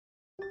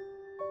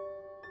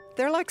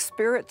They're like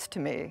spirits to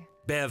me.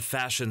 Bev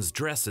fashions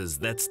dresses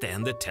that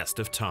stand the test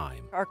of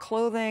time. Our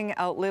clothing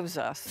outlives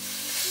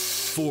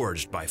us.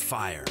 Forged by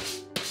fire,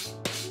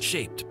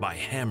 shaped by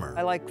hammer.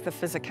 I like the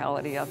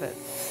physicality of it.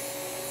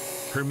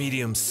 Her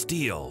medium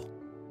steel,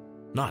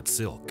 not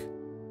silk.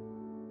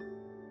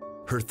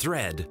 Her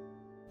thread,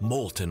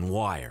 molten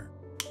wire.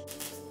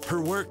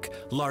 Her work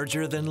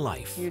larger than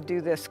life. You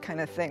do this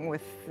kind of thing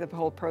with the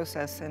whole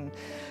process and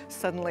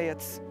suddenly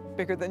it's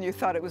bigger than you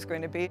thought it was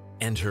going to be.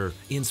 And her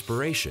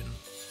inspiration,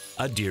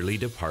 a dearly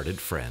departed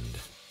friend.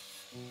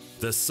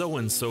 The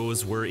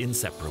so-and-sos were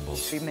inseparable.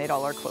 We made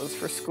all our clothes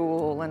for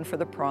school and for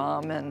the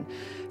prom and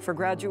for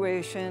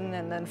graduation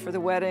and then for the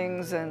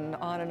weddings and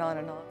on and on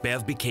and on.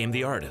 Bev became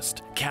the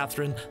artist,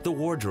 Catherine the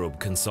wardrobe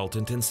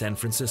consultant in San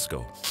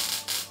Francisco.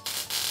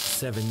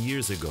 7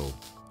 years ago,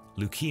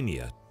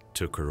 leukemia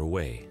took her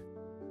away.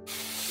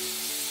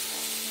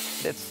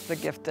 It's the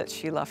gift that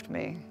she left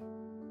me.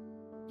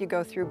 You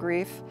go through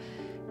grief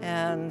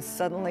and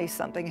suddenly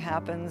something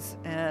happens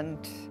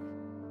and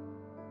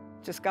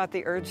just got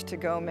the urge to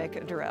go make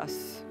a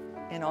dress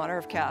in honor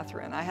of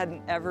Catherine. I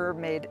hadn't ever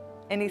made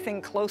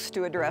anything close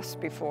to a dress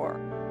before.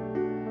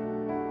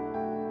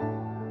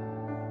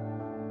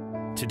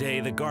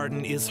 Today, the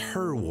garden is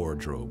her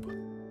wardrobe.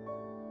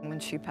 When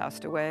she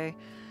passed away,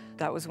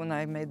 that was when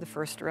I made the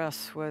first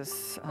dress,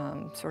 was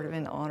sort of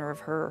in honor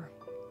of her,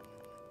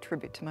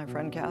 tribute to my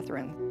friend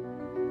Catherine.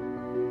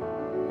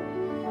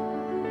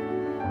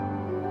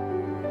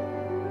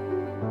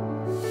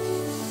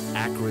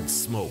 Acrid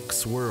smoke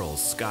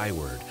swirls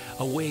skyward,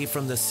 away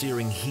from the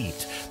searing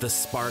heat, the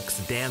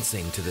sparks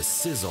dancing to the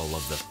sizzle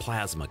of the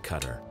plasma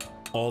cutter.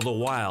 All the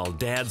while,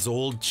 Dad's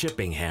old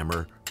chipping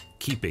hammer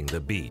keeping the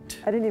beat.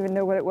 I didn't even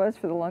know what it was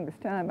for the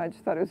longest time. I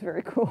just thought it was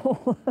very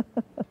cool.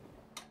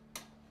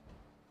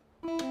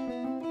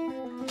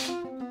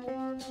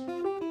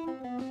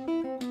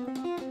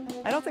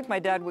 I don't think my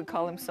dad would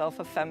call himself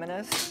a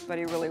feminist, but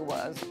he really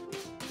was.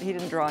 He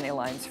didn't draw any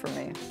lines for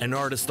me. An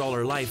artist all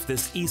her life,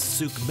 this East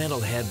Souk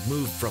metalhead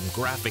moved from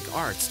graphic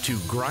arts to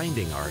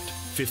grinding art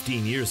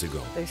 15 years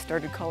ago. They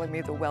started calling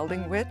me the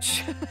welding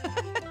witch.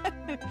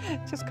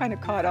 Just kind of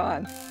caught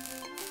on.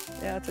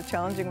 Yeah, it's a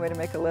challenging way to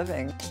make a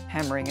living,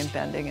 hammering and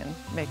bending and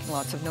making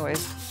lots of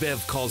noise.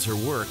 Bev calls her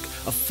work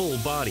a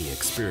full-body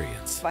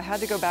experience. If I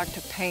had to go back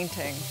to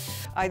painting,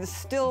 I'd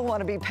still want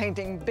to be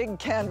painting big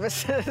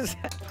canvases.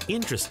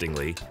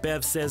 Interestingly,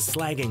 Bev says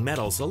slagging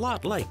metal's a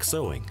lot like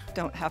sewing.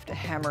 Don't have to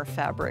hammer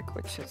fabric,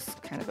 which is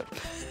kind of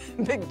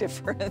a big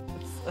difference.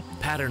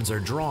 Patterns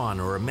are drawn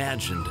or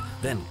imagined,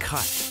 then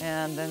cut.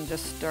 And then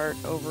just start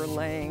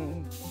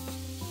overlaying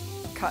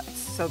cuts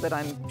so that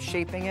I'm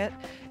shaping it,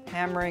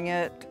 hammering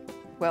it,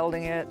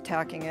 welding it,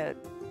 tacking it,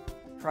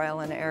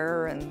 trial and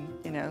error, and,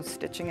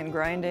 stitching and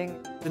grinding.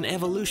 An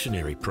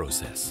evolutionary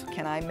process.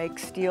 Can I make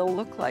steel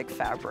look like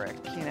fabric?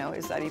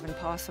 Is that even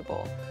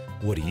possible?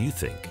 What do you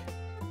think?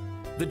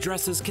 The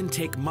dresses can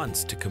take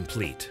months to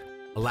complete.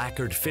 A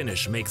lacquered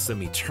finish makes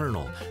them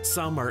eternal.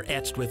 Some are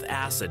etched with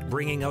acid,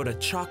 bringing out a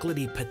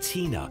chocolatey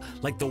patina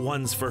like the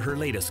ones for her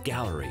latest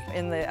gallery.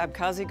 In the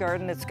Abkhazi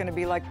garden, it's going to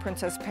be like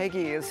Princess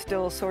Peggy is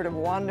still sort of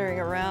wandering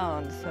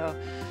around. So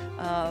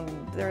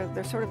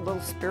they're sort of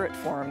little spirit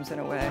forms in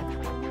a way.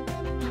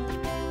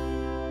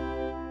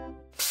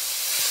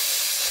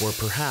 Or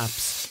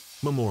perhaps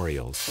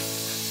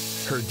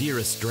memorials. Her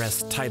dearest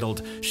dress,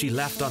 titled "She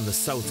Left on the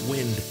South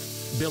Wind,"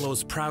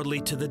 billows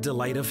proudly to the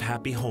delight of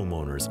happy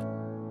homeowners,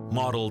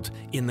 modeled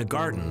in the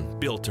garden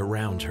built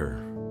around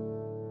her.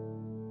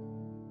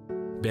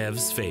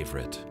 Bev's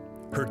favorite,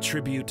 her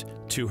tribute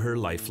to her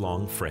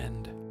lifelong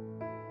friend.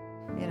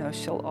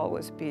 She'll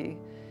always be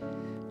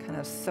kind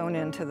of sewn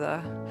into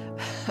the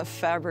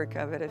fabric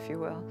of it, if you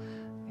will.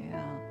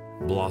 Yeah.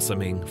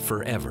 Blossoming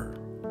forever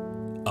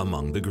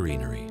among the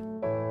greenery.